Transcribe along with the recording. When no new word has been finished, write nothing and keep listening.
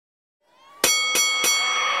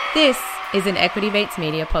This is an Equity Mates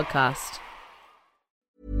Media podcast.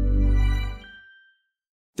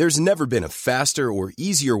 There's never been a faster or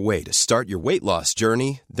easier way to start your weight loss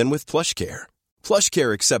journey than with PlushCare.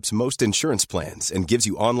 PlushCare accepts most insurance plans and gives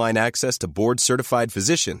you online access to board-certified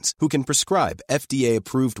physicians who can prescribe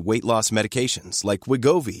FDA-approved weight loss medications like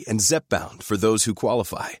Wegovy and Zepbound for those who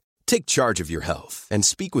qualify. Take charge of your health and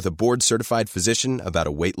speak with a board-certified physician about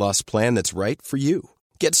a weight loss plan that's right for you.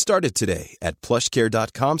 Get started today at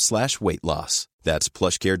plushcare.com/weight loss. That's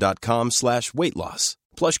plushcare.com/weight loss.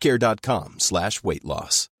 plushcare.com/weight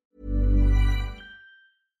loss.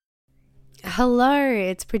 Hello,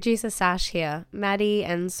 it's producer Sash here. Maddie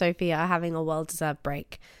and Sophie are having a well-deserved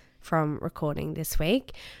break from recording this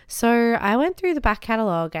week. So I went through the back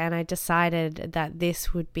catalogue and I decided that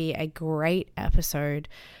this would be a great episode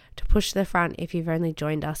to push to the front if you've only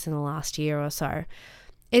joined us in the last year or so.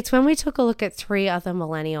 It's when we took a look at 3 other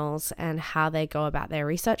millennials and how they go about their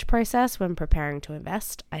research process when preparing to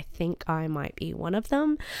invest. I think I might be one of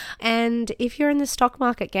them. And if you're in the stock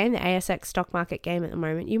market game, the ASX stock market game at the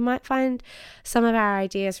moment, you might find some of our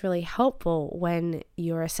ideas really helpful when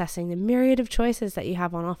you're assessing the myriad of choices that you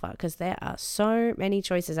have on offer, because there are so many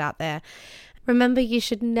choices out there. Remember, you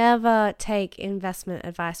should never take investment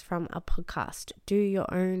advice from a podcast. Do your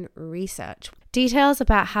own research. Details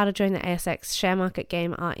about how to join the ASX share market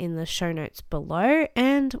game are in the show notes below,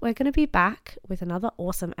 and we're going to be back with another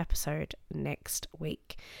awesome episode next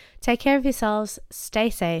week. Take care of yourselves, stay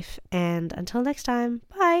safe, and until next time,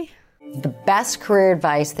 bye. The best career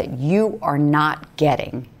advice that you are not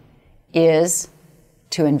getting is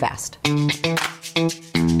to invest.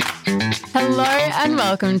 Hello and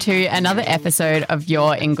welcome to another episode of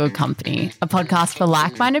You're in Good Company, a podcast for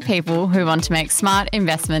like-minded people who want to make smart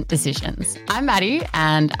investment decisions. I'm Maddie,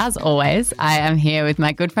 and as always, I am here with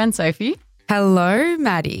my good friend Sophie. Hello,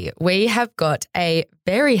 Maddie. We have got a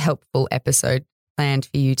very helpful episode planned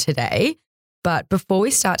for you today. But before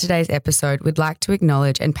we start today's episode, we'd like to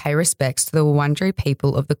acknowledge and pay respects to the Wurundjeri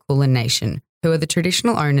people of the Kulin Nation, who are the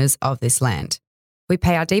traditional owners of this land. We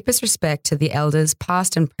pay our deepest respect to the elders,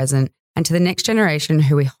 past and present, and to the next generation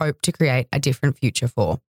who we hope to create a different future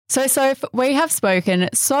for. So, Soph, we have spoken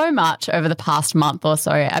so much over the past month or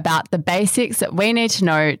so about the basics that we need to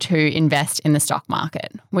know to invest in the stock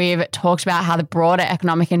market. We've talked about how the broader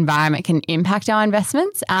economic environment can impact our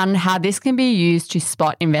investments and how this can be used to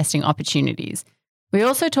spot investing opportunities. We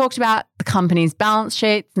also talked about the company's balance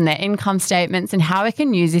sheets and their income statements and how we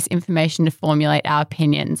can use this information to formulate our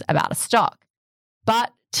opinions about a stock.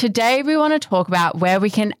 But today we want to talk about where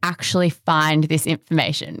we can actually find this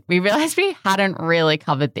information. We realized we hadn't really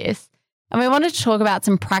covered this, and we wanted to talk about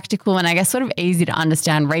some practical and I guess sort of easy to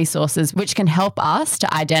understand resources which can help us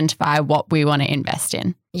to identify what we want to invest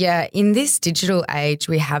in. Yeah, in this digital age,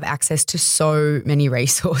 we have access to so many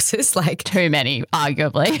resources, like too many,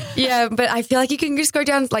 arguably. Yeah, but I feel like you can just go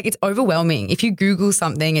down, like it's overwhelming. If you Google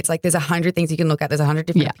something, it's like there's 100 things you can look at. There's 100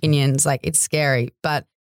 different opinions. Like it's scary, but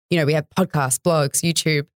you know, we have podcasts, blogs,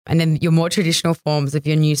 YouTube, and then your more traditional forms of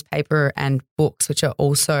your newspaper and books, which are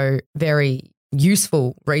also very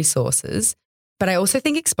useful resources. But I also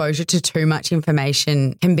think exposure to too much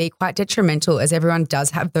information can be quite detrimental, as everyone does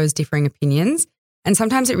have those differing opinions. And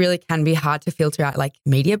sometimes it really can be hard to filter out like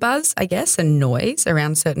media buzz, I guess, and noise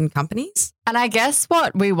around certain companies. And I guess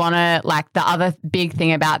what we want to, like the other big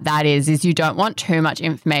thing about that is you don't want too much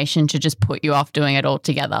information to just put you off doing it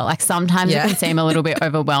altogether. Like sometimes it can seem a little bit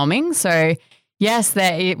overwhelming. So yes,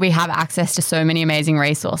 we have access to so many amazing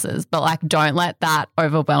resources, but like don't let that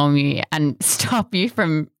overwhelm you and stop you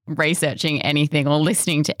from researching anything or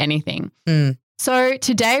listening to anything. So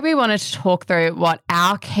today we wanted to talk through what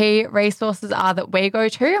our key resources are that we go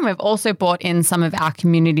to, and we've also brought in some of our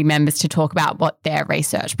community members to talk about what their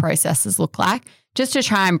research processes look like, just to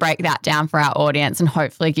try and break that down for our audience and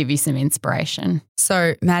hopefully give you some inspiration.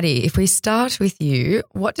 So Maddie, if we start with you,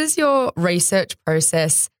 what does your research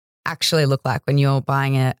process actually look like when you're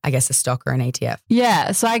buying a stock or an ETF?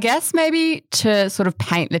 Yeah, so I guess maybe to sort of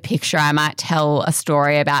paint the picture, I might tell a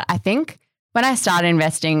story about, I think, when I started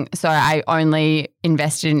investing, so I only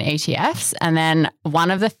invested in ETFs, and then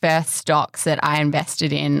one of the first stocks that I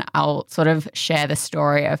invested in, I'll sort of share the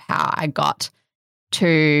story of how I got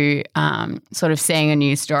to sort of seeing a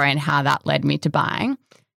news story and how that led me to buying.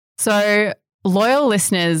 So loyal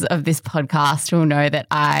listeners of this podcast will know that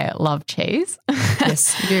I love cheese.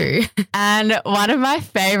 Yes, you do. And one of my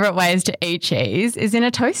favorite ways to eat cheese is in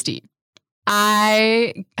a toastie.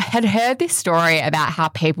 I had heard this story about how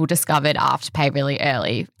people discovered Afterpay really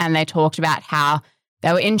early, and they talked about how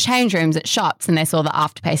they were in change rooms at shops and they saw the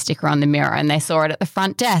Afterpay sticker on the mirror, and they saw it at the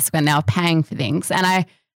front desk when they were paying for things. And I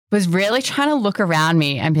was really trying to look around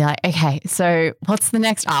me and be like, okay, so what's the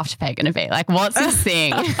next Afterpay going to be? Like, what's this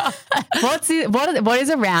thing? What is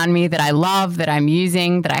around me that I love, that I'm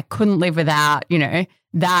using, that I couldn't live without,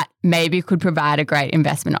 that maybe could provide a great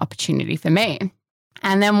investment opportunity for me?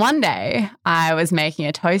 And then one day I was making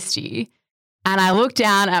a toastie and I looked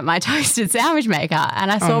down at my toasted sandwich maker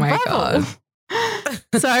and I saw Breville.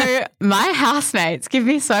 So my housemates give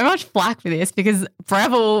me so much flack for this because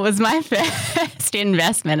Breville was my first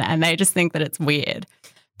investment and they just think that it's weird.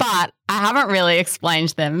 But I haven't really explained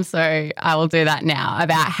to them, so I will do that now,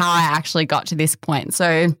 about how I actually got to this point.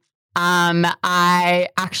 So I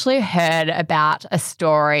actually heard about a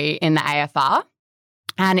story in the AFR,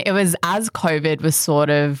 and it was as COVID was sort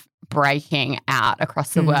of breaking out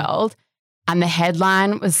across the world. And the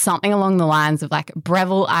headline was something along the lines of like,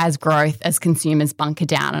 Breville eyes growth as consumers bunker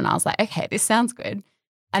down. And I was like, okay, this sounds good.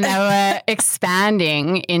 And they were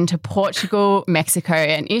expanding into Portugal, Mexico,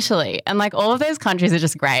 and Italy. And like all of those countries are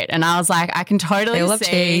just great. And I was like, I can totally they love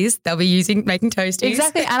cheese. They'll be making toasties.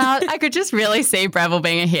 Exactly. And I could just really see Breville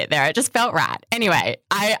being a hit there. It just felt right. Anyway,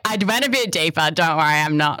 I went a bit deeper. Don't worry,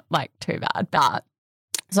 I'm not like too bad. But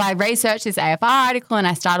so I researched this AFR article and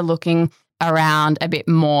I started looking around a bit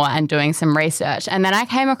more and doing some research. And then I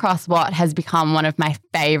came across what has become one of my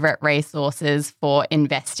favorite resources for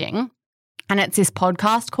investing. And it's this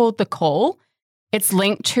podcast called The Call. It's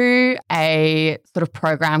linked to a sort of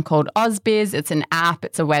program called AusBiz. It's an app,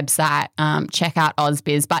 it's a website. Check out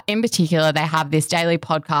AusBiz. But in particular, they have this daily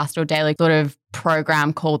podcast or daily sort of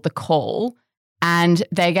program called The Call. And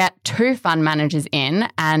they get 2 fund managers in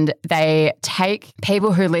and they take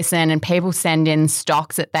people who listen and people send in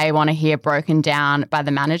stocks that they want to hear broken down by the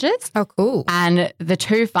managers. Oh, cool. And the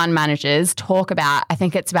 2 fund managers talk about, I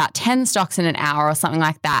think it's about 10 stocks in an hour or something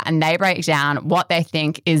like that. And they break down what they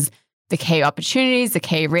think is the key opportunities, the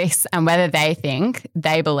key risks, and whether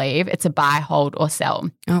they believe it's a buy, hold, or sell.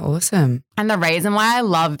 Oh, awesome. And the reason why I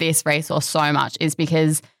love this resource so much is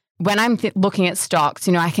because when I'm looking at stocks,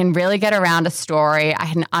 I can really get around a story. I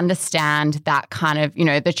can understand that kind of,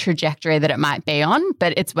 the trajectory that it might be on.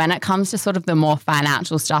 But it's when it comes to sort of the more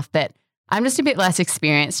financial stuff that I'm just a bit less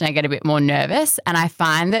experienced and I get a bit more nervous. And I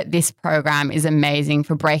find that this program is amazing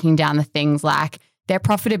for breaking down the things like their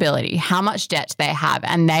profitability, how much debt they have.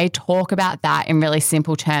 And they talk about that in really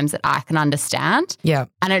simple terms that I can understand. Yeah.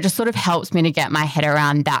 And it just sort of helps me to get my head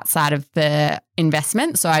around that side of the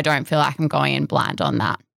investment so I don't feel like I'm going in blind on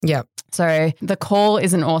that. Yeah. So The Call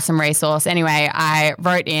is an awesome resource. Anyway, I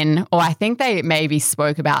wrote in, or I think they maybe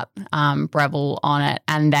spoke about Breville on it,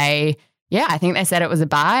 and I think they said it was a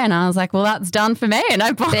buy, and I was like, well, that's done for me. And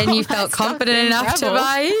I bought. Then you felt confident enough to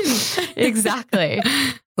buy in. Exactly.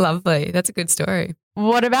 Lovely. That's a good story.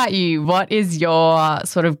 What about you? What is your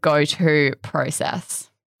sort of go-to process?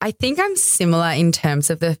 I think I'm similar in terms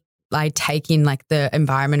of I take in like the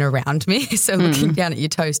environment around me. So looking down at your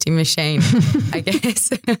toasting machine, I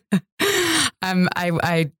guess.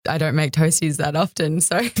 I don't make toasties that often,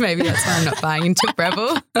 so maybe that's why I'm not buying into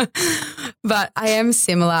Breville. But I am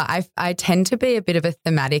similar. I tend to be a bit of a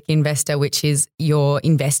thematic investor, which is you're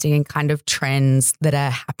investing in kind of trends that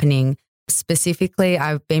are happening. Specifically,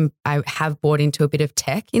 I have bought into a bit of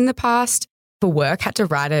tech in the past. For work, had to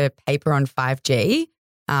write a paper on 5G.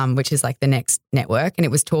 Which is like the next network. And it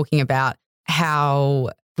was talking about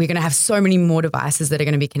how we're going to have so many more devices that are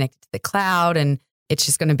going to be connected to the cloud and it's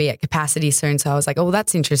just going to be at capacity soon. So I was like, oh, well,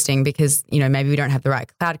 that's interesting because, maybe we don't have the right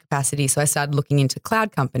cloud capacity. So I started looking into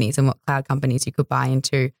cloud companies and what cloud companies you could buy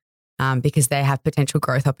into because they have potential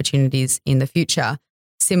growth opportunities in the future.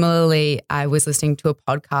 Similarly, I was listening to a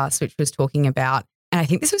podcast which was talking about, and I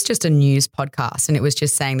think this was just a news podcast, and it was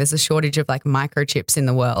just saying there's a shortage of like microchips in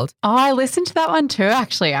the world. Oh, I listened to that one too,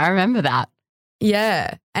 actually. I remember that.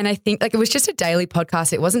 Yeah. And I think like it was just a daily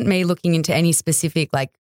podcast. It wasn't me looking into any specific like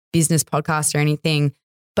business podcast or anything.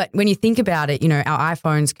 But when you think about it, our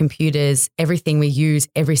iPhones, computers, everything we use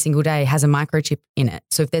every single day has a microchip in it.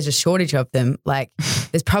 So if there's a shortage of them, like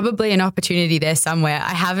there's probably an opportunity there somewhere.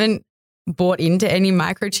 I haven't bought into any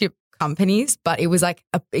microchip companies, but it was like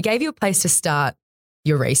it gave you a place to start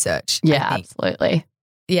your research. Yeah, absolutely.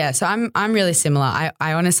 Yeah. So I'm really similar.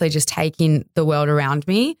 I honestly just take in the world around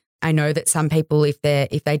me. I know that some people, if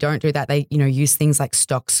they don't do that, they, use things like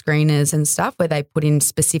stock screeners and stuff where they put in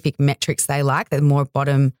specific metrics they like, the more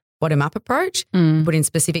bottom up approach, put in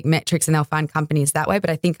specific metrics and they'll find companies that way. But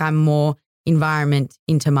I think I'm more environment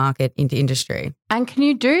into market, into industry. And can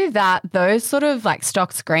you do that, those sort of like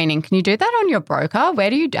stock screening, can you do that on your broker? Where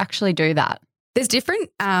do you actually do that? There's different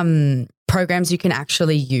programs you can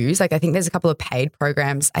actually use. Like I think there's a couple of paid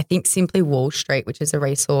programs. I think Simply Wall Street, which is a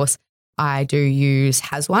resource, I do use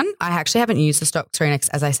Has One. I actually haven't used the stock screener because,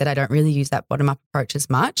 as I said, I don't really use that bottom-up approach as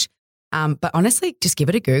much. But honestly, just give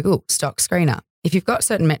it a Google, stock screener. If you've got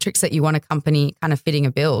certain metrics that you want a company kind of fitting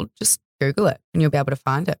a bill, just Google it and you'll be able to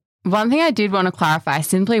find it. One thing I did want to clarify,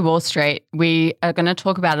 Simply Wall Street, we are going to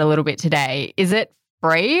talk about it a little bit today. Is it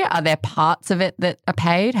free? Are there parts of it that are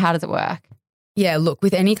paid? How does it work? Yeah, look,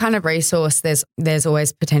 with any kind of resource, there's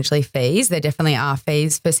always potentially fees. There definitely are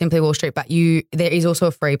fees for Simply Wall Street, but there is also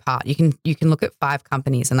a free part. You can look at 5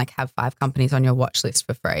 companies and like have 5 companies on your watch list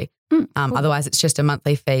for free. Cool. Otherwise, it's just a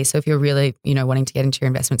monthly fee. So if you're really, wanting to get into your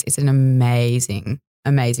investments, it's an amazing,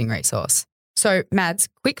 amazing resource. So Mads,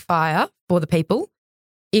 quick fire for the people.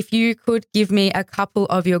 If you could give me a couple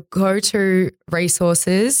of your go-to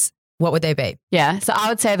resources, what would they be? Yeah. So I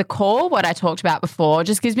would say the core, what I talked about before,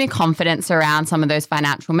 just gives me confidence around some of those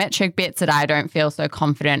financial metric bits that I don't feel so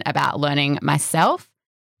confident about learning myself.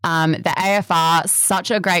 The AFR, such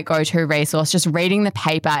a great go-to resource, just reading the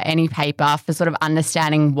paper, any paper for sort of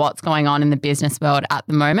understanding what's going on in the business world at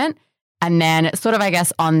the moment. And then sort of, I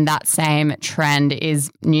guess, on that same trend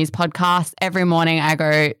is news podcasts. Every morning I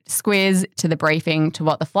go Squiz to The Briefing to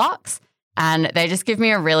What the Flux. And they just give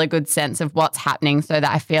me a really good sense of what's happening so that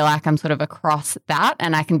I feel like I'm sort of across that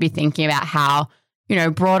and I can be thinking about how,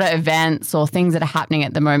 broader events or things that are happening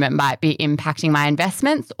at the moment might be impacting my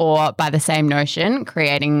investments or by the same notion,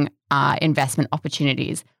 creating investment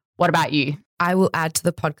opportunities. What about you? I will add to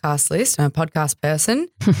the podcast list. I'm a podcast person.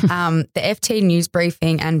 The FT News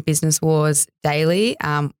Briefing and Business Wars Daily,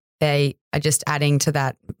 they are just adding to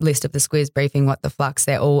that list of the Squiz Briefing, What the Flux.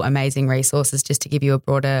 They're all amazing resources just to give you a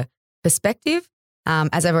broader perspective.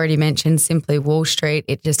 As I've already mentioned, Simply Wall Street,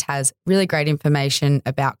 it just has really great information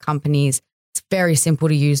about companies. It's very simple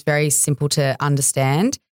to use, very simple to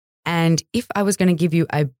understand. And if I was going to give you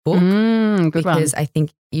a book, because I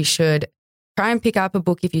think you should try and pick up a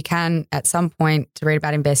book if you can at some point to read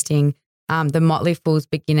about investing, The Motley Fool's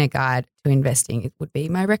Beginner Guide to Investing, it would be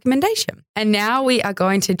my recommendation. And now we are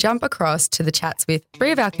going to jump across to the chats with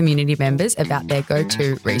 3 of our community members about their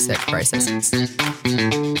go-to research processes.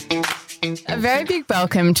 A very big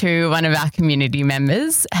welcome to one of our community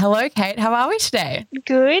members. Hello, Kate. How are we today?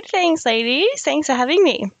 Good. Thanks, ladies. Thanks for having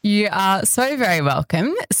me. You are so very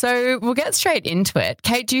welcome. So we'll get straight into it.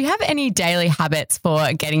 Kate, do you have any daily habits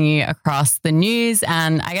for getting you across the news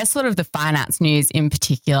and I guess sort of the finance news in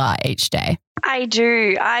particular each day? I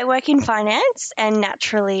do. I work in finance and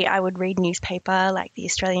naturally I would read newspaper like the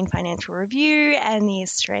Australian Financial Review and the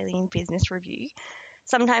Australian Business Review.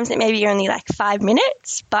 Sometimes it may be only like 5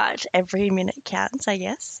 minutes, but every minute counts, I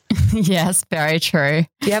guess. Yes, very true.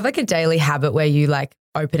 Do you have like a daily habit where you like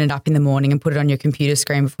open it up in the morning and put it on your computer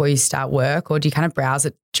screen before you start work, or do you kind of browse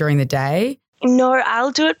it during the day? No,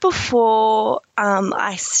 I'll do it before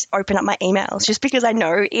I open up my emails, just because I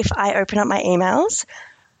know if I open up my emails,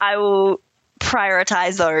 I will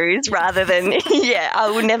prioritize those rather than,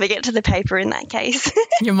 I will never get to the paper in that case.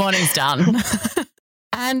 Your morning's done.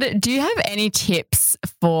 And do you have any tips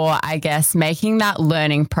for, I guess, making that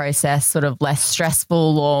learning process sort of less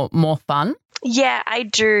stressful or more fun? Yeah, I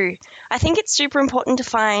do. I think it's super important to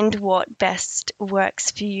find what best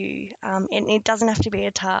works for you. And it doesn't have to be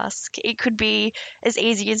a task. It could be as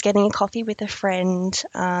easy as getting a coffee with a friend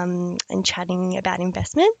and chatting about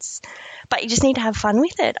investments. But you just need to have fun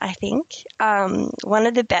with it, I think. One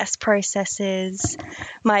of the best processes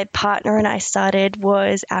my partner and I started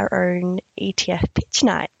was our own ETF pitch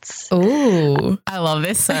nights. Ooh, I love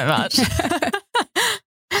this so much.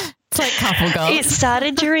 It's like couple goals. It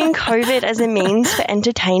started during COVID as a means for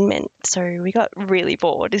entertainment. So we got really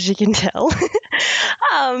bored, as you can tell.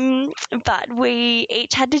 But we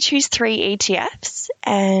each had to choose 3 ETFs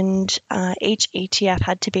and each ETF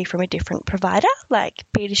had to be from a different provider, like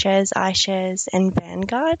BetaShares, iShares and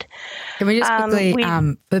Vanguard. Can we just quickly,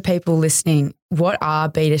 for the people listening, what are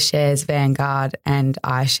BetaShares, Vanguard and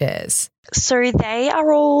iShares? So they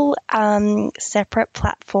are all separate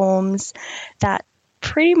platforms that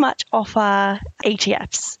pretty much offer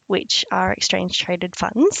ETFs, which are exchange traded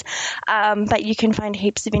funds, but you can find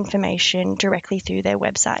heaps of information directly through their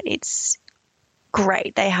website. It's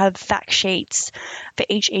great. They have fact sheets for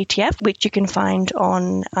each ETF, which you can find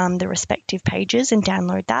on the respective pages and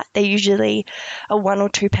download that. They're usually a 1 or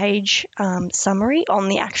 2 page summary on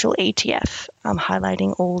the actual ETF,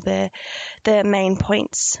 highlighting all the main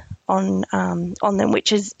points on them,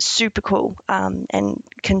 which is super cool and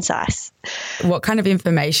concise. What kind of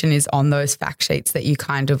information is on those fact sheets that you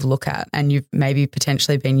kind of look at and you've maybe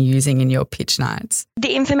potentially been using in your pitch nights?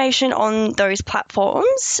 The information on those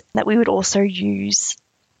platforms that we would also use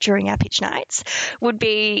during our pitch nights would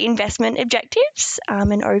be investment objectives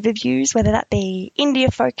and overviews, whether that be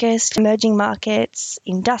India-focused, emerging markets,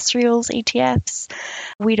 industrials, ETFs.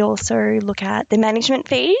 We'd also look at the management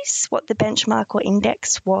fees, what the benchmark or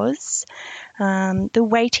index was, the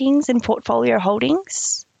weightings and portfolio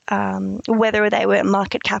holdings, whether they were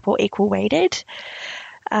market cap or equal weighted.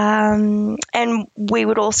 And we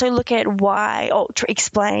would also look at why, or to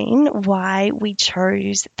explain why we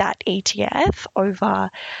chose that ETF over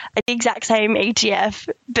the exact same ETF,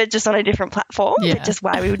 but just on a different platform. Yeah. But just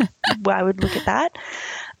why we would look at that.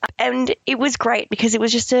 And it was great because it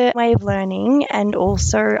was just a way of learning and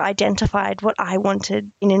also identified what I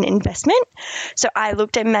wanted in an investment. So I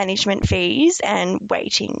looked at management fees and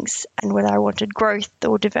weightings and whether I wanted growth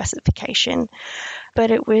or diversification. But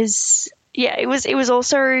it was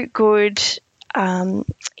also good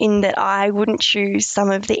in that I wouldn't choose some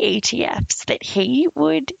of the ETFs that he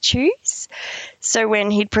would choose. So when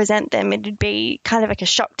he'd present them, it'd be kind of like a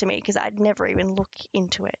shock to me because I'd never even look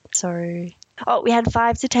into it. So we had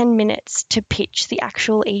 5 to 10 minutes to pitch the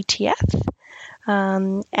actual ETF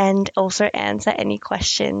and also answer any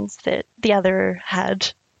questions that the other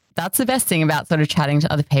had. That's the best thing about sort of chatting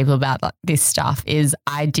to other people about this stuff is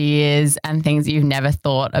ideas and things that you've never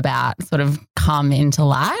thought about sort of come into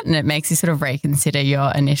light, and it makes you sort of reconsider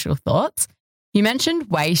your initial thoughts. You mentioned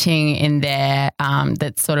weighting in there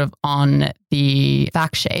that's sort of on the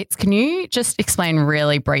fact sheets. Can you just explain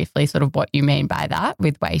really briefly sort of what you mean by that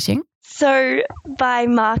with weighting? So by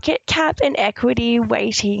market cap and equity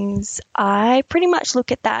weightings, I pretty much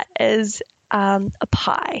look at that as a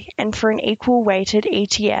pie. And for an equal weighted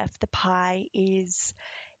ETF, the pie is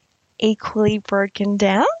equally broken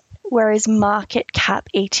down, whereas market cap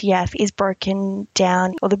ETF is broken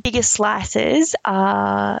down, or the biggest slices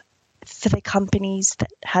are for the companies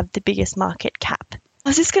that have the biggest market cap. I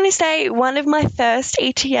was just going to say one of my first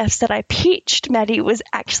ETFs that I pitched, Maddie, was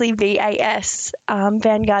actually VAS,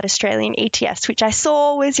 Vanguard Australian ETFs, which I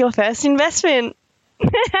saw was your first investment.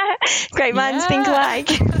 Great minds think alike.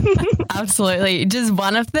 Absolutely. Does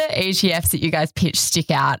one of the ETFs that you guys pitched stick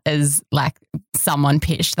out as like someone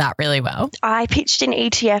pitched that really well? I pitched an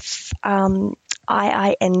ETF,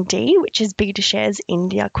 IIND, which is BetaShares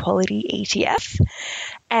India Quality ETF.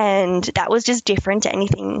 And that was just different to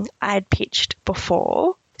anything I had pitched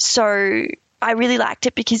before. So I really liked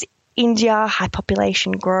it because India, high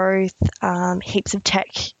population growth, heaps of tech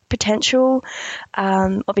potential.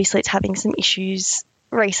 Obviously, it's having some issues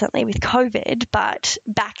recently with COVID, but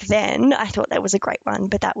back then I thought that was a great one.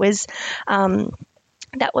 But that was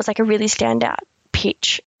like a really standout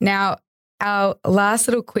pitch. Now, our last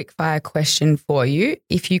little quickfire question for you.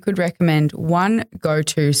 If you could recommend one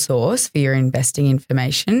go-to source for your investing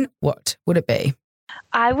information, what would it be?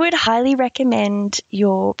 I would highly recommend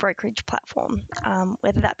your brokerage platform,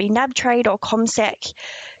 whether that be NabTrade or CommSec.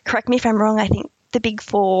 Correct me if I'm wrong, I think the big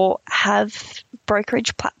four have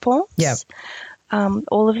brokerage platforms. Yeah.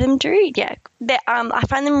 All of them do. Yeah. I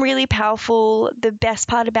find them really powerful. The best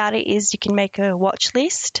part about it is you can make a watch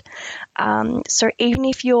list. So even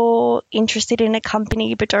if you're interested in a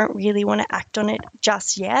company but don't really want to act on it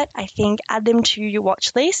just yet, I think add them to your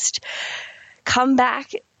watch list. Come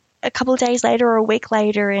back a couple of days later or a week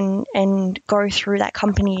later and go through that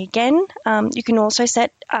company again. You can also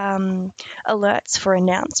set alerts for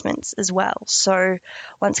announcements as well. So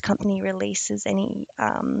once a company releases any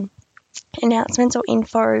announcements or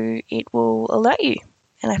info, it will alert you.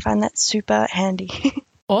 And I find that super handy.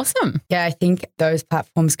 Awesome. Yeah, I think those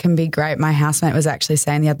platforms can be great. My housemate was actually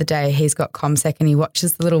saying the other day he's got CommSec and he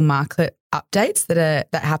watches the little market updates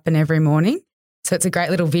that happen every morning. So it's a great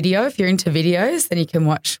little video. If you're into videos, then you can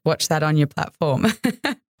watch that on your platform.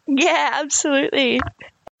 Yeah, absolutely.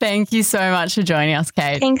 Thank you so much for joining us,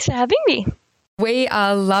 Kate. Thanks for having me. We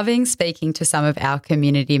are loving speaking to some of our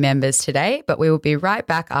community members today, but we will be right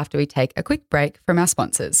back after we take a quick break from our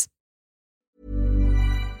sponsors.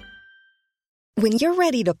 When you're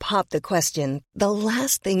ready to pop the question, the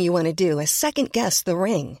last thing you want to do is second-guess the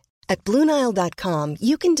ring. At BlueNile.com,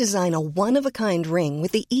 you can design a one-of-a-kind ring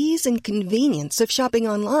with the ease and convenience of shopping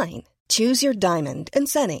online. Choose your diamond and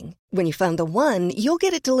setting. When you find the one, you'll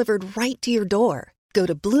get it delivered right to your door. Go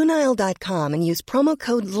to BlueNile.com and use promo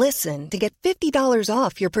code LISTEN to get $50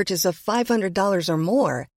 off your purchase of $500 or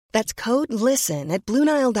more. That's code LISTEN at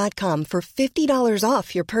BlueNile.com for $50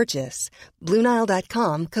 off your purchase.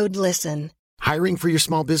 BlueNile.com, code LISTEN. Hiring for your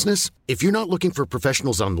small business? If you're not looking for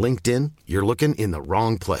professionals on LinkedIn, you're looking in the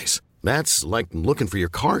wrong place. That's like looking for your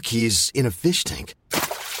car keys in a fish tank.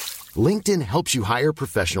 LinkedIn helps you hire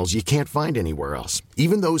professionals you can't find anywhere else,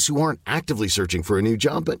 even those who aren't actively searching for a new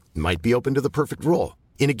job but might be open to the perfect role.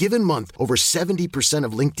 In a given month, over 70%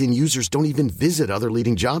 of LinkedIn users don't even visit other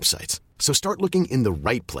leading job sites. So start looking in the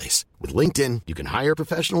right place. With LinkedIn, you can hire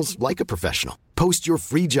professionals like a professional. Post your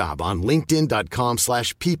free job on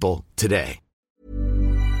linkedin.com/people today.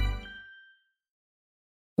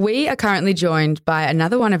 We are currently joined by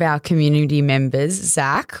another one of our community members,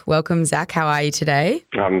 Zach. Welcome, Zach. How are you today?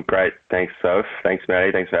 I'm great. Thanks, Soph. Thanks,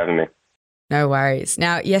 Maddie. Thanks for having me. No worries.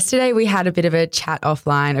 Now, yesterday we had a bit of a chat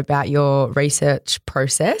offline about your research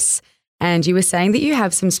process, and you were saying that you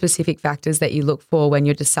have some specific factors that you look for when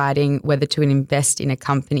you're deciding whether to invest in a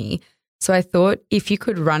company. So I thought if you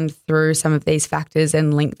could run through some of these factors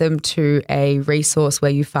and link them to a resource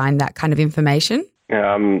where you find that kind of information.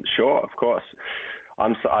 Sure, of course.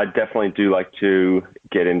 I definitely do like to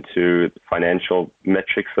get into the financial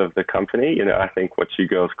metrics of the company. You know, I think what you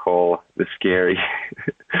girls call the scary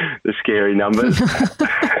numbers.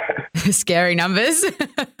 Scary numbers.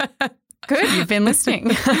 Good, you've been listening.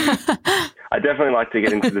 I definitely like to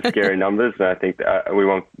get into the scary numbers, and I think that we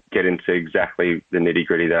won't get into exactly the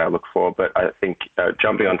nitty-gritty that I look for, but I think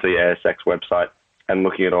jumping onto the ASX website and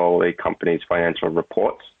looking at all the company's financial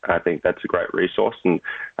reports, I think that's a great resource. And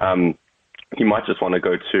you might just want to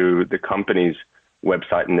go to the company's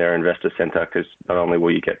website in their investor center, because not only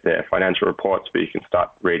will you get their financial reports, but you can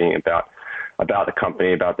start reading about the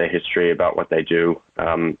company, about their history, about what they do,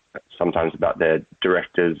 sometimes about their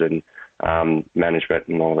directors and management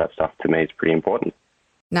and all that stuff. To me, is pretty important.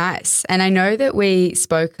 Nice. And I know that we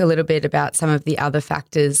spoke a little bit about some of the other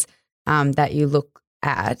factors that you look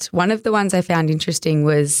at. One of the ones I found interesting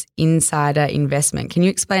was insider investment. Can you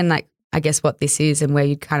explain, I guess, what this is and where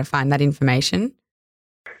you kind of find that information?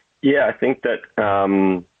 Yeah, I think that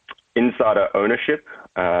insider ownership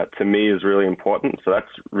to me is really important. So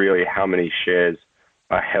that's really how many shares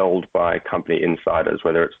are held by company insiders,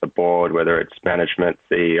 whether it's the board, whether it's management,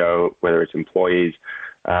 CEO, whether it's employees.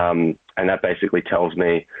 And that basically tells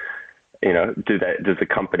me, you know, do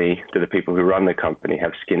the people who run the company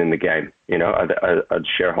have skin in the game? You know, are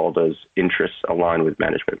shareholders' interests aligned with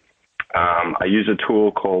management? I use a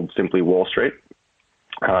tool called Simply Wall Street.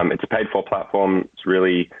 It's a paid-for platform. It's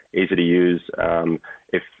really easy to use.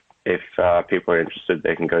 If people are interested,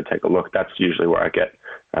 they can go take a look. That's usually where I get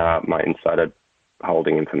my insider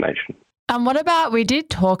holding information. And what about, we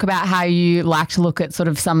did talk about how you like to look at sort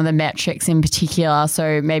of some of the metrics in particular,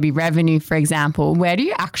 so maybe revenue, for example. Where do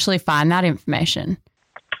you actually find that information?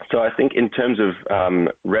 So I think in terms of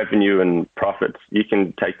revenue and profits, you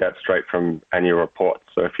can take that straight from annual reports.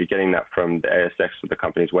 So if you're getting that from the ASX or the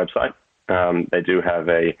company's website, they do have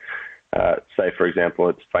say, for example,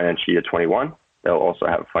 it's financial year 21. They'll also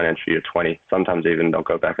have financial year 20. Sometimes even they'll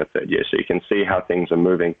go back a third year. So you can see how things are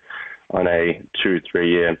moving on a 2-3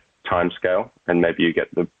 year time scale. And maybe you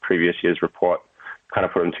get the previous year's report, kind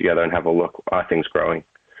of put them together and have a look. Are things growing?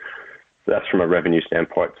 So that's from a revenue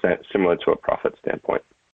standpoint, similar to a profit standpoint.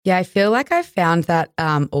 Yeah, I feel like I found that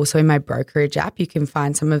also in my brokerage app, you can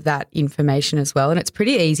find some of that information as well. And it's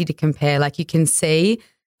pretty easy to compare. Like you can see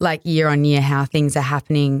year on year how things are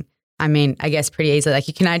happening. I mean, I guess pretty easily. Like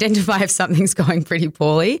you can identify if something's going pretty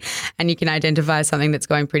poorly, and you can identify something that's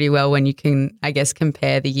going pretty well when you can, I guess,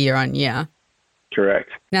 compare the year on year. Correct.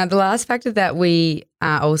 Now, the last factor that we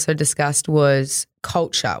also discussed was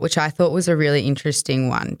culture, which I thought was a really interesting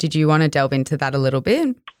one. Did you want to delve into that a little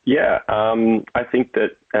bit? Yeah, I think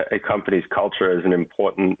that a company's culture is an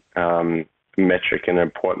important metric, an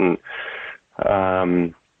important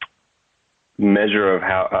measure of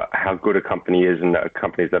how good a company is, and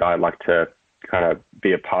companies that I like to kind of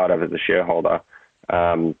be a part of as a shareholder.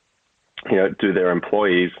 You know, do their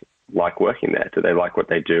employees like working there? Do they like what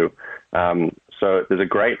they do? So there's a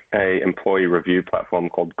great employee review platform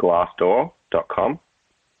called Glassdoor.com.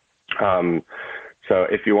 So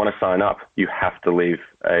if you want to sign up, you have to leave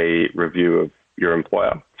a review of your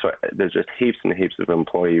employer. So there's just heaps and heaps of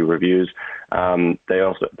employee reviews. They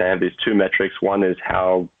have these two metrics. One is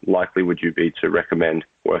how likely would you be to recommend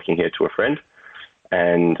working here to a friend,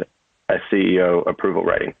 and a CEO approval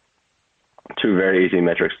rating. Two very easy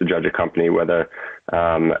metrics to judge a company, whether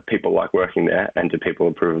people like working there and do people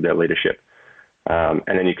approve of their leadership. And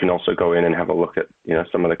then you can also go in and have a look at, you know,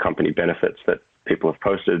 some of the company benefits that people have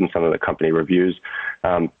posted and some of the company reviews.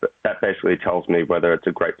 But that basically tells me whether it's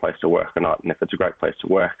a great place to work or not. And if it's a great place to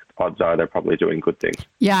work, odds are they're probably doing good things.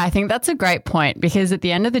 Yeah, I think that's a great point, because at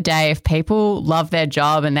the end of the day, if people love their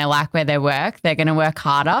job and they like where they work, they're going to work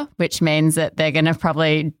harder, which means that they're going to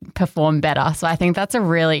probably perform better. So I think that's a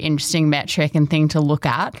really interesting metric and thing to look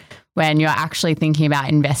at when you're actually thinking about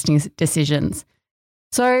investing decisions.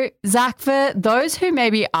 So, Zach, for those who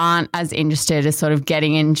maybe aren't as interested as sort of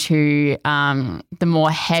getting into the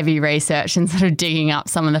more heavy research and sort of digging up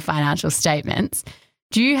some of the financial statements,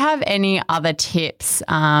 do you have any other tips,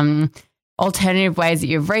 alternative ways that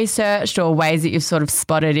you've researched or ways that you've sort of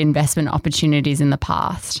spotted investment opportunities in the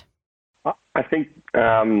past? I think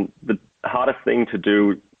the hardest thing to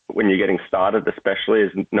do when you're getting started, especially,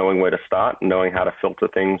 is knowing where to start, knowing how to filter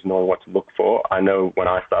things, knowing what to look for. I know when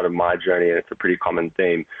I started my journey, and it's a pretty common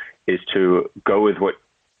theme, is to go with what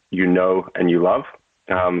you know and you love.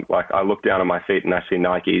 Like I look down at my feet and I see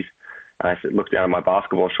Nikes. I look down at my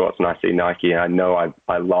basketball shorts and I see Nike, and I know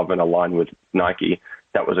I love and align with Nike.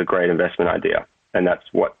 That was a great investment idea, and that's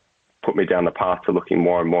what put me down the path to looking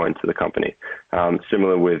more and more into the company.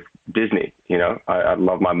 Similar with Disney, I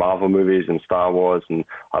love my Marvel movies and Star Wars, and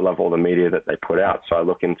I love all the media that they put out. So I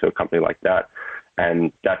look into a company like that,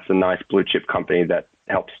 and that's a nice blue chip company that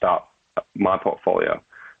helped start my portfolio.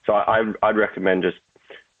 So I'd recommend just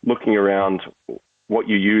looking around what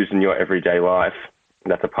you use in your everyday life.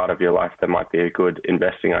 That's a part of your life that might be a good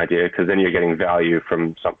investing idea, because then you're getting value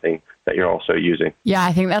from something that you're also using. Yeah,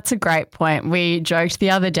 I think that's a great point. We joked the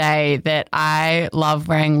other day that I love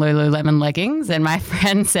wearing Lululemon leggings, and my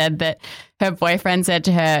friend said that her boyfriend said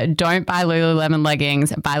to her, "Don't buy Lululemon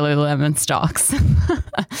leggings, buy Lululemon stocks."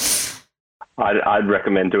 I'd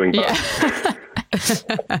recommend doing both. Yeah.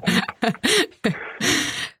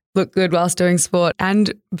 Look good whilst doing sport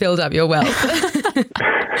and build up your wealth.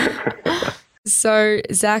 So,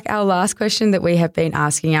 Zach, our last question that we have been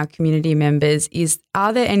asking our community members is,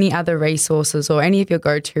 are there any other resources or any of your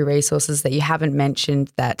go-to resources that you haven't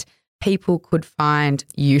mentioned that people could find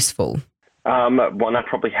useful? One I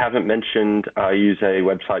probably haven't mentioned, I use a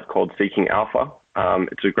website called Seeking Alpha.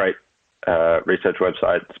 It's a great research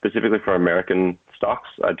website specifically for American stocks.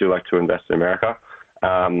 I do like to invest in America.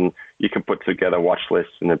 You can put together watch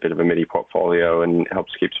lists and a bit of a mini portfolio, and it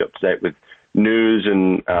helps keep you up to date with news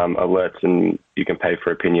and alerts, and you can pay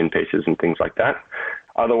for opinion pieces and things like that.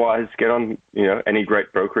 Otherwise, get on any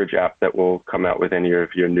great brokerage app that will come out with any of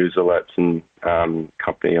your news alerts and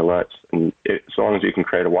company alerts, and as long as you can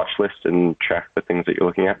create a watch list and track the things that you're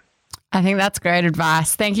looking at. I think that's great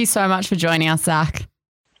advice. Thank you so much for joining us, Zach.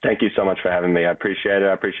 Thank you so much for having me. I appreciate it.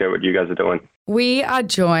 I appreciate what you guys are doing. We are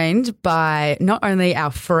joined by not only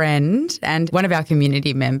our friend and one of our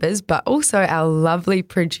community members, but also our lovely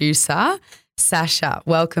producer, Sasha.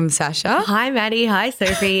 Welcome, Sasha. Hi, Maddie. Hi,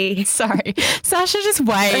 Sophie. Sorry. Sasha just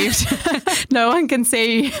waved. No one can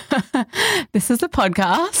see. This is a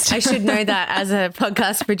podcast. I should know that as a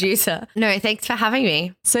podcast producer. No, thanks for having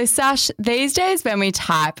me. So, Sash, these days when we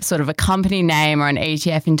type sort of a company name or an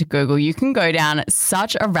ETF into Google, you can go down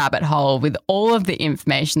such a rabbit hole with all of the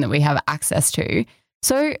information that we have access to.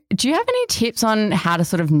 So do you have any tips on how to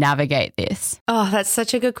sort of navigate this? Oh, that's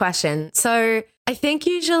such a good question. So I think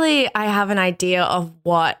usually I have an idea of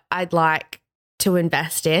what I'd like to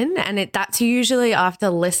invest in, and that's usually after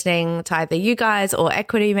listening to either you guys or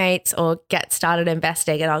Equity Mates or Get Started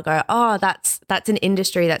Investing, and I'll go, oh, that's an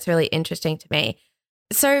industry that's really interesting to me.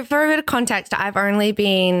 So for a bit of context, I've only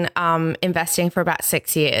been investing for about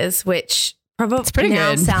 6 years, which probably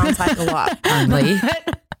now sounds like a lot. Only.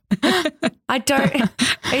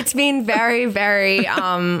 It's been very, very,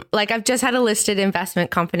 I've just had a listed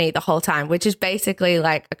investment company the whole time, which is basically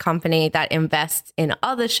like a company that invests in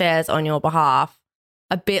other shares on your behalf,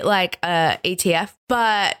 a bit like a ETF.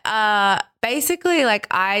 But basically,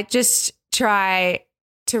 I just try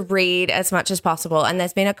to read as much as possible. And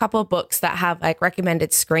there's been a couple of books that have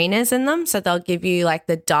recommended screeners in them. So they'll give you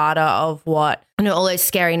the data of what, all those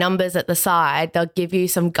scary numbers at the side, they'll give you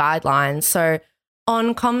some guidelines. So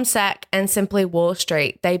on CommSec and Simply Wall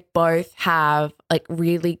Street, they both have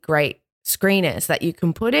really great screeners that you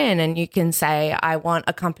can put in, and you can say, I want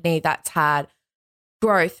a company that's had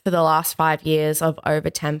growth for the last 5 years of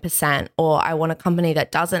over 10%, or I want a company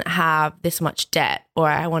that doesn't have this much debt, or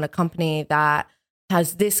I want a company that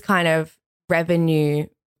has this kind of revenue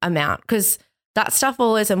amount, because that stuff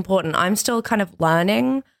all is important. I'm still kind of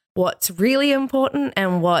learning what's really important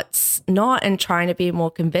and what's not, and trying to be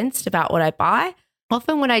more convinced about what I buy.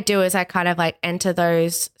 Often what I do is I kind of enter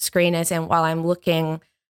those screeners in while I'm looking,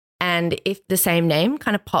 and if the same name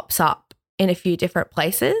kind of pops up in a few different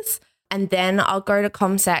places, and then I'll go to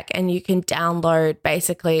CommSec, and you can download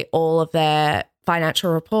basically all of their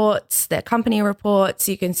financial reports, their company reports.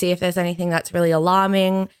 You can see if there's anything that's really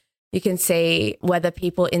alarming. You can see whether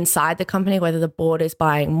people inside the company, whether the board is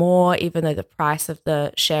buying more, even though the price of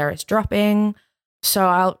the share is dropping.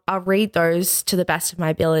 So I'll read those to the best of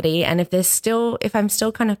my ability. And if I'm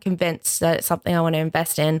still kind of convinced that it's something I want to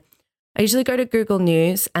invest in, I usually go to Google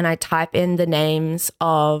News and I type in the names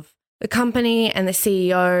of the company and the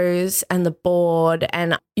CEOs and the board.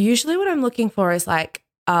 And usually what I'm looking for is like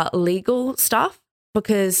legal stuff,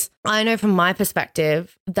 because I know from my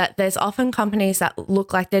perspective that there's often companies that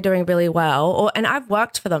look like they're doing really well, and I've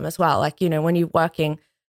worked for them as well. Like, when you're working,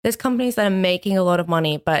 there's companies that are making a lot of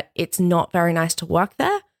money, but it's not very nice to work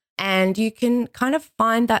there. And you can kind of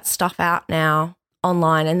find that stuff out now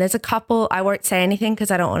online. And there's a couple, I won't say anything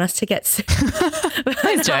because I don't want us to get sued.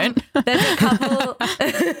 Please don't.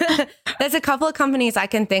 There's a couple of companies I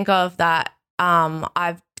can think of that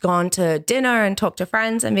I've gone to dinner and talked to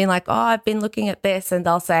friends and been like, oh, I've been looking at this. And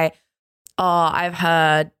they'll say, oh, I've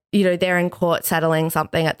heard, they're in court settling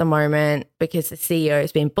something at the moment because the CEO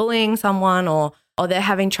has been bullying someone, or they're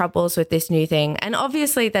having troubles with this new thing. And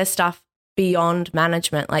obviously there's stuff beyond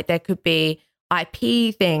management. Like there could be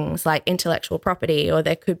IP things like intellectual property, or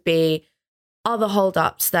there could be other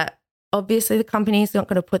holdups that obviously the company is not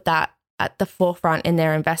going to put that at the forefront in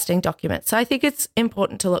their investing documents. So I think it's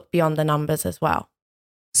important to look beyond the numbers as well.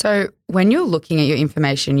 So when you're looking at your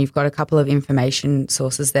information, you've got a couple of information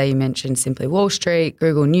sources there. You mentioned Simply Wall Street,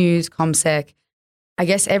 Google News, CommSec. I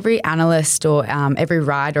guess every analyst or every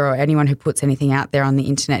writer or anyone who puts anything out there on the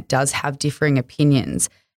internet does have differing opinions.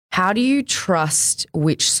 How do you trust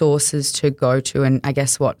which sources to go to, and I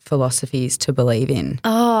guess what philosophies to believe in?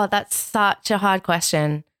 Oh, that's such a hard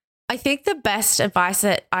question. I think the best advice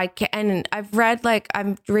that I can, and I've read,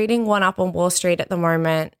 I'm reading One Up on Wall Street at the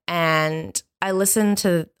moment, and I listen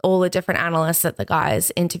to all the different analysts that the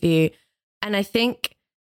guys interview. And I think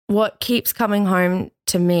what keeps coming home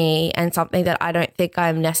to me, and something that I don't think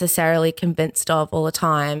I'm necessarily convinced of all the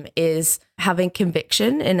time, is having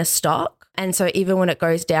conviction in a stock. And so even when it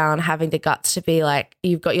goes down, having the guts to be like,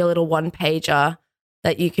 you've got your little one pager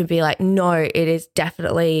that you can be like, no, it is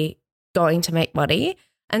definitely going to make money.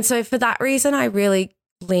 And so for that reason, I really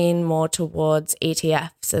lean more towards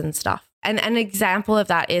ETFs and stuff. And an example of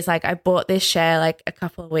that is I bought this share a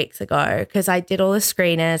couple of weeks ago because I did all the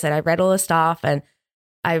screeners and I read all the stuff and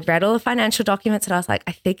I read all the financial documents, and I was like,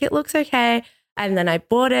 I think it looks okay. And then I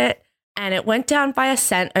bought it. And it went down by a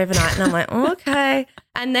cent overnight. And I'm like, oh, okay.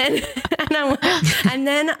 And then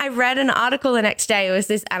I read an article the next day. It was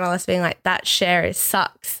this analyst being like, that share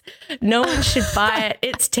sucks. No one should buy it.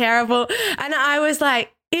 It's terrible. And I was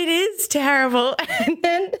like, it is terrible.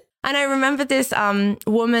 And I remember this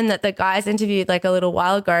woman that the guys interviewed a little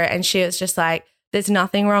while ago. And she was just like, there's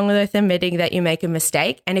nothing wrong with admitting that you make a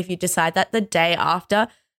mistake. And if you decide that the day after,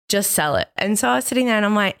 just sell it. And so I was sitting there and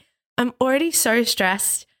I'm like, I'm already so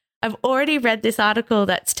stressed. I've already read this article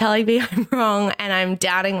that's telling me I'm wrong and I'm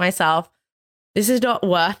doubting myself. This is not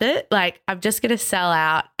worth it. I'm just going to sell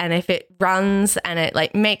out. And if it runs and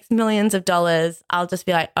it makes millions of dollars, I'll just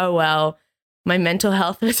be like, oh, well, my mental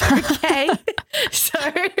health is okay. So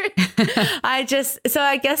I guess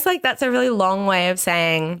that's a really long way of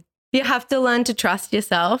saying you have to learn to trust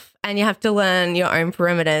yourself and you have to learn your own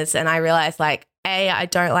perimeters. And I realized A, I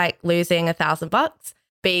don't like losing $1,000.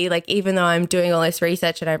 B, even though I'm doing all this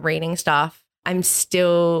research and I'm reading stuff, I'm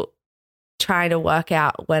still trying to work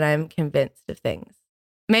out when I'm convinced of things.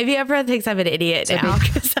 Maybe everyone thinks I'm an idiot now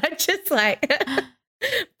because I'm just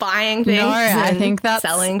buying things. No, I think that's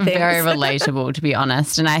selling things. Very relatable, to be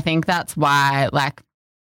honest. And I think that's why,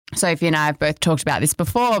 Sophie and I have both talked about this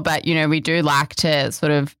before, but, we do like to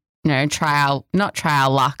sort of, not try our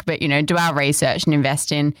luck, but, do our research and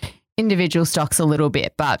invest in individual stocks a little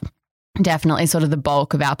bit. But definitely sort of the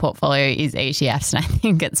bulk of our portfolio is ETFs, and I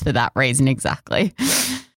think it's for that reason exactly.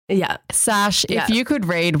 Yeah. Sash, if you could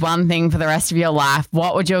read one thing for the rest of your life,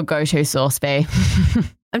 what would your go-to source be?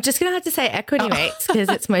 I'm just going to have to say Equity Mates because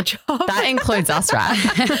it's my job. That includes us, right?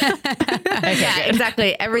 Okay, yeah,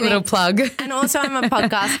 exactly. Everything. Little plug. And also I'm a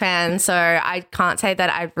podcast fan, so I can't say that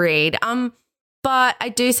I read. But I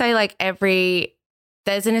do say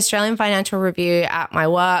there's an Australian Financial Review at my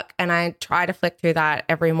work, and I try to flick through that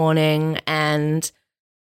every morning, and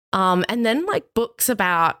then books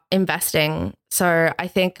about investing. So I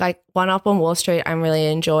think One Up on Wall Street I'm really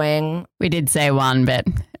enjoying. We did say one, but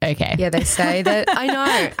okay. Yeah, they say that. I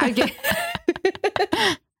know. I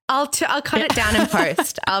get. I'll cut it down in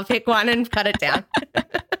post. I'll pick one and cut it down.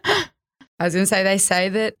 I was going to say, they say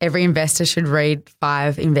that every investor should read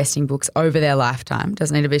 5 investing books over their lifetime.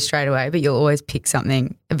 Doesn't need to be straight away, but you'll always pick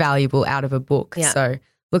something valuable out of a book. Yeah. So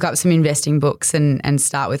look up some investing books and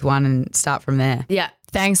start with one and start from there. Yeah.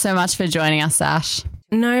 Thanks so much for joining us, Sash.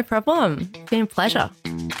 No problem. It's been a pleasure.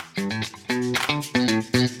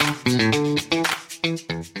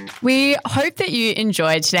 We hope that you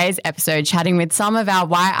enjoyed today's episode chatting with some of our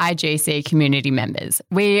YIGC community members.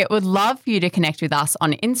 We would love for you to connect with us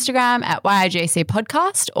on Instagram at YIGC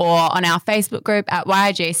Podcast or on our Facebook group at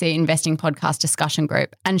YIGC Investing Podcast Discussion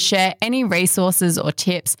Group and share any resources or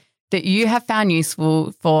tips that you have found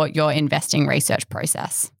useful for your investing research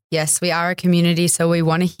process. Yes, we are a community, so we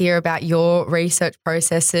want to hear about your research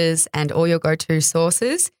processes and all your go-to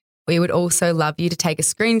sources. We would also love you to take a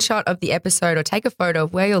screenshot of the episode or take a photo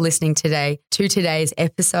of where you're listening today to today's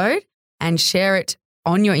episode and share it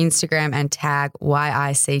on your Instagram and tag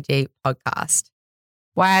YICG Podcast.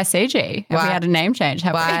 YICG? Have we had a name change?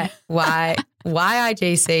 YIGC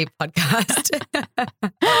Podcast.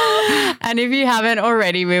 And if you haven't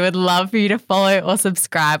already, we would love for you to follow or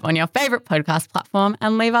subscribe on your favourite podcast platform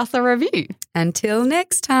and leave us a review. Until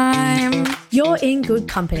next time. You're in Good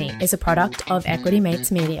Company is a product of Equity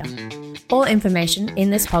Mates Media. All information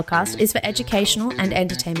in this podcast is for educational and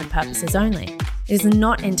entertainment purposes only. It is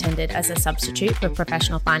not intended as a substitute for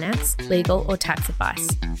professional finance, legal, or tax advice.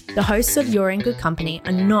 The hosts of You're in Good Company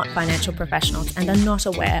are not financial professionals and are not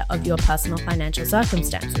aware of your personal financial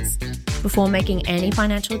circumstances. Before making any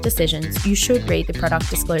financial decisions, you should read the product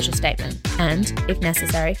disclosure statement and, if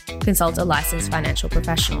necessary, consult a licensed financial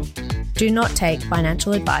professional. Do not take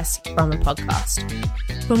financial advice from a podcast.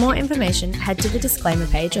 For more information, head to the disclaimer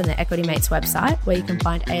page on the Equity Mates website where you can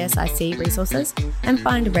find ASIC resources and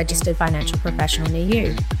find a registered financial professional near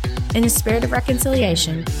you. In the spirit of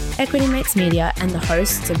reconciliation, Equity Mates Media and the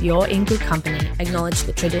hosts of You're in Good Company acknowledge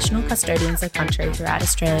the traditional custodians of country throughout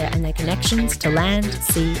Australia and their connections to land,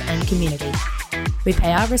 sea and community. We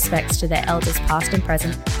pay our respects to their elders past and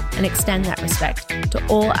present and extend that respect to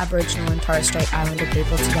all Aboriginal and Torres Strait Islander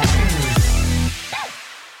people today.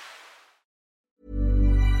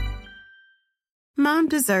 Mom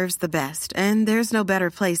deserves the best, and there's no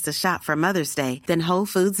better place to shop for Mother's Day than Whole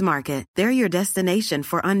Foods Market. They're your destination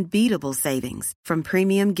for unbeatable savings, from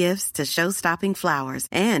premium gifts to show-stopping flowers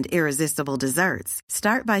and irresistible desserts.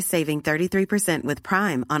 Start by saving 33% with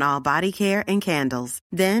Prime on all body care and candles.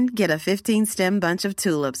 Then get a 15-stem bunch of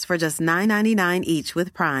tulips for just $9.99 each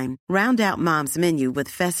with Prime. Round out Mom's menu with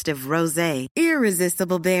festive rosé,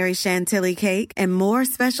 irresistible berry chantilly cake, and more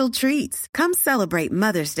special treats. Come celebrate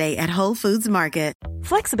Mother's Day at Whole Foods Market.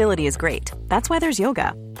 Flexibility is great. That's why there's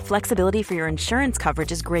yoga. Flexibility for your insurance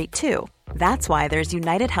coverage is great too. That's why there's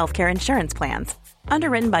United Healthcare Insurance Plans.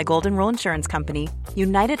 Underwritten by Golden Rule Insurance Company,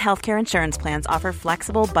 United Healthcare Insurance Plans offer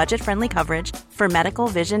flexible, budget-friendly coverage for medical,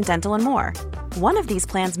 vision, dental, and more. One of these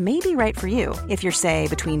plans may be right for you if you're, say,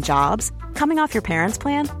 between jobs, coming off your parents'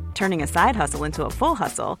 plan, turning a side hustle into a full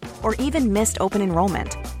hustle, or even missed open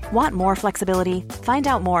enrollment. Want more flexibility? Find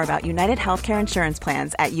out more about United Healthcare Insurance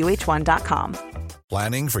Plans at uh1.com.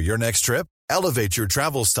 Planning for your next trip? Elevate your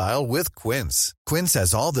travel style with Quince. Quince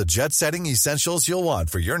has all the jet-setting essentials you'll want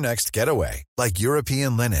for your next getaway, like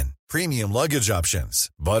European linen, premium luggage options,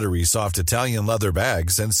 buttery soft Italian leather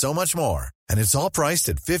bags, and so much more. And it's all priced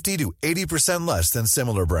at 50 to 80% less than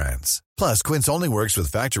similar brands. Plus, Quince only works with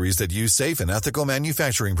factories that use safe and ethical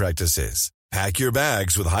manufacturing practices. Pack your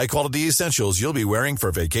bags with high-quality essentials you'll be wearing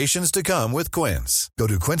for vacations to come with Quince. Go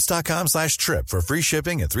to quince.com/trip for free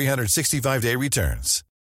shipping and 365-day returns.